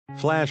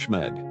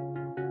FlashMed.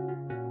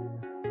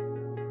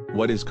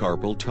 What is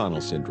carpal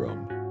tunnel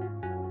syndrome?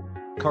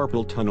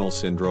 Carpal tunnel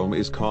syndrome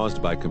is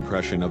caused by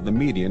compression of the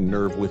median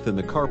nerve within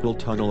the carpal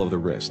tunnel of the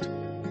wrist.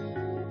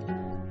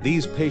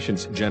 These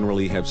patients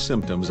generally have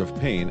symptoms of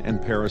pain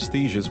and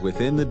paresthesias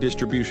within the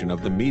distribution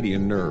of the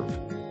median nerve.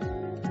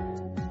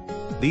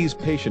 These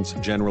patients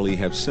generally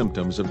have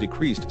symptoms of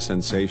decreased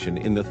sensation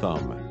in the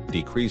thumb,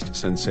 decreased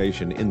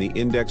sensation in the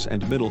index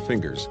and middle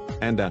fingers,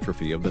 and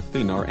atrophy of the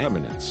thenar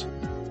eminence.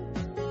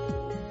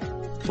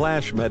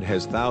 FlashMed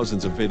has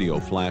thousands of video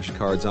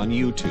flashcards on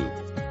YouTube.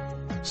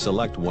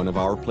 Select one of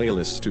our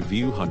playlists to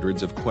view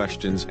hundreds of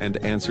questions and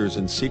answers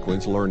in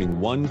sequence, learning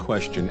one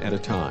question at a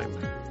time.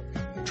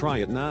 Try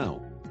it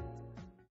now.